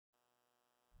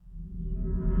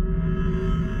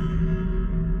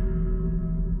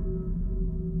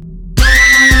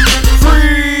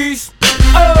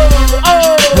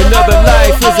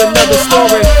is another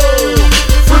story.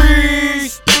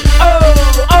 Freeze!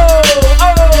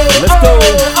 Let's go.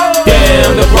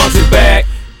 Damn, the Bronx is back.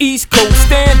 East Coast,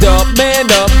 stand up, man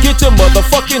up, get your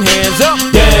motherfucking hands up.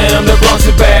 Damn, the Bronx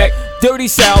is back. Dirty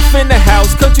South in the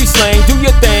house, country slang, do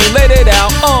your thing, let it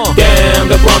out. Damn,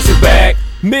 the Bronx is back.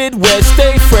 Midwest,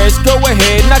 stay fresh, go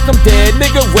ahead, knock 'em dead,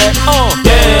 nigga wet.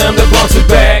 Damn, the Bronx is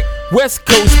back. West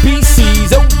Coast,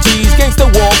 PCs, OGs, gangsta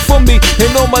walk for me.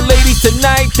 And all my ladies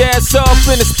tonight that's up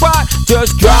in the spot,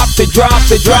 just drop it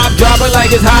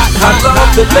like it's hot. I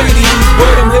love the ladies,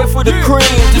 but I'm here for the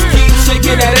cream. Just keep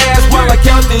shaking that ass while I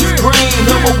count this green.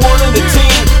 Number one in the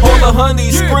team, all the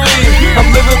honeys scream. I'm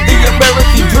living the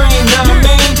American dream, know what I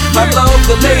mean? I love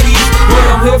the ladies, but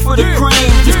I'm here for the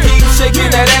cream. Just keep shaking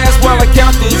that ass while I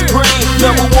count this green.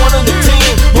 Number one in the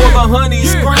team, all the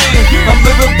honeys scream. I'm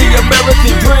living the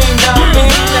American dream, know what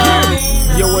I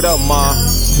mean? Yo, what up, ma?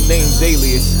 Your name's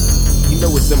A.L.I.A.S. You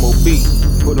know it's M.O.B.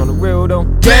 But on the real though,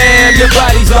 damn, your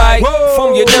body's like, whoa.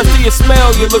 From your nerves to your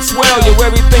smell, you look swell. Yo,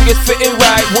 everything is fitting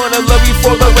right. Wanna love you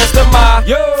for the rest of my,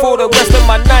 for the rest of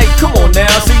my night. Come on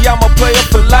now, see I'm a player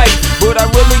for life, but I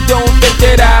really don't think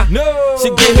that I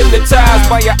should get hypnotized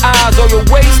by your eyes or your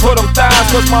waist or them thighs.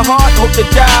 Cause my heart hope to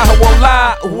die, I won't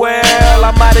lie. Well,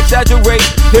 I might exaggerate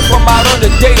if I'm out on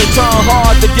the date and trying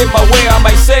hard to get my way. I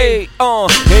might say,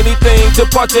 anything to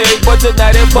partake, but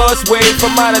tonight it must wait.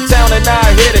 From out of town and I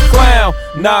hear the clown.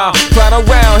 Nah, clown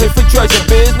around here for treasure,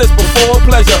 business before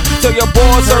pleasure. Tell your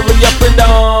boys hurry up and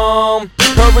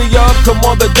hurry up, come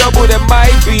on the double, that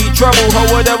might be trouble. Ho,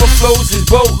 whatever floats his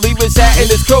boat, leave his hat in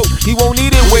his coat. He won't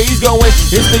need it where he's going.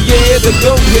 It's the year the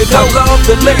goat. I love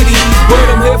the ladies, but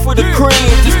I'm here for the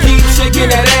cream. Just keep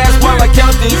shaking that ass while I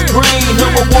count this green.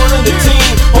 Number one in the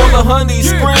team, all the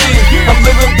honeys scream. I'm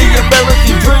living the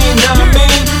American dream, know what I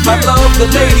mean? I love the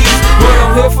ladies, but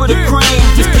I'm here for the cream.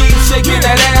 Just keep shaking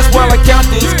that ass while I count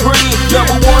this green.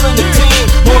 Number one in the team,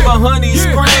 all the honeys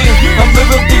scream. I'm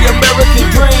living the American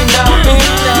dream, know what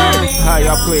I mean? How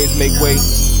y'all players make way,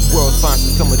 world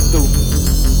finest coming through.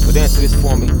 But answer this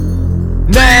for me.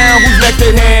 Now, who's next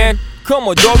at hand? Come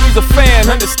on, dog, he's a fan.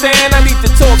 Understand, I need to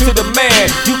talk to the man.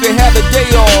 You can have a day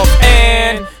off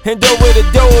and over the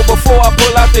door before I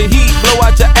pull out the heat. Blow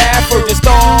out your afro to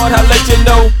start, I'll let you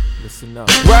know. Listen up.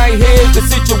 Right here's the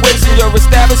situation your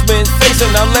establishment's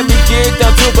facing. Now let me get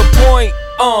down to the point.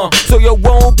 So you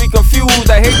won't be confused.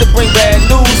 I hate to bring bad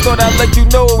news, thought I'd let you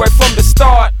know right from the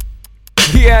start.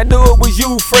 Yeah, I knew it was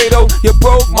you, Fredo. You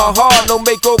broke my heart, no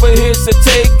makeover, here's a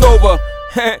takeover.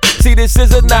 See, this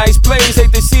is a nice place,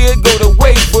 hate to see it go to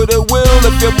waste, but it will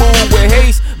if you move with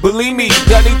haste. Believe me,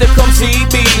 y'all need to come see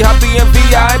me. I be in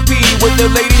VIP with the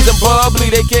ladies and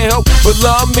bubbly, they can't help but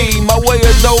love me. My way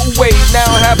or no way, now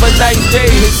have a nice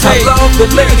day. I love the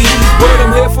ladies, but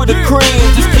I'm here for the cream.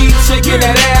 Just keep shaking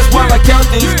that ass while I count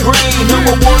this green.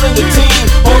 Number one in the team,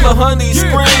 all the honeys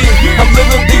scream. I'm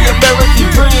living the American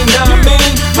dream, know what I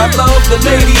mean? I love the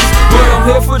ladies, but I'm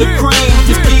here for the cream.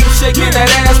 Just keep shaking that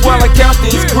ass while I count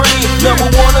this green. Number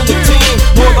one on the team,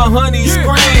 all the honeys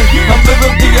scream. I'm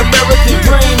living the American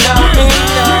dream, know what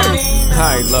I mean?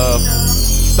 Hi, love.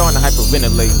 Starting to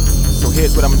hyperventilate. So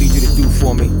here's what I'm gonna need you to do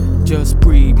for me. Just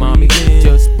breathe, mommy.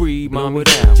 Just breathe, mommy.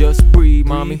 Just breathe,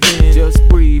 mommy. Just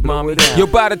breathe, mommy. Yo,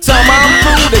 by the time I'm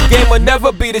through, the game will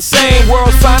never be the same.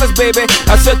 World's finest, baby.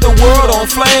 I set the world on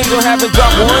flames. You haven't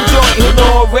dropped one joint, you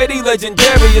know already.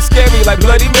 Legendary, it's scary like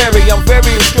Bloody Mary. I'm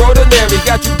very extraordinary.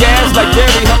 Got you gas like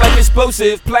dairy, I'm like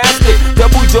explosive plastic.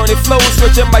 Double jointed flow,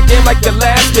 switching my game like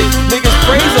elastic. Niggas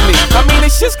praising me. I mean,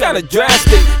 this shit's kinda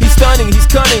drastic. He's stunning, he's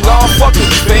cunning, all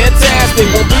fucking fantastic.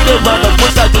 Won't beat around the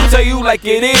bush, I can tell you like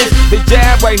it is. The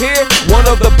jab right here, one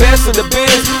of the best in the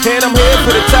biz. And I'm here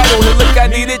for the title, and look, I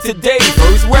need it today.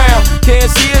 First round, can't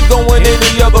see it going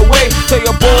any other way. Tell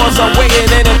your boys I'm waiting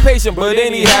and impatient, but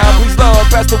anyhow, please love,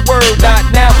 pass the word, not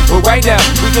now, but right now.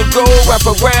 We can go rap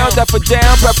around, that for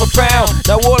down, rap for pound.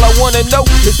 Now all I wanna know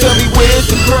is tell me where's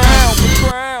the crown? The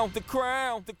crown, the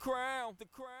crown, the crown, the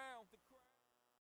crown.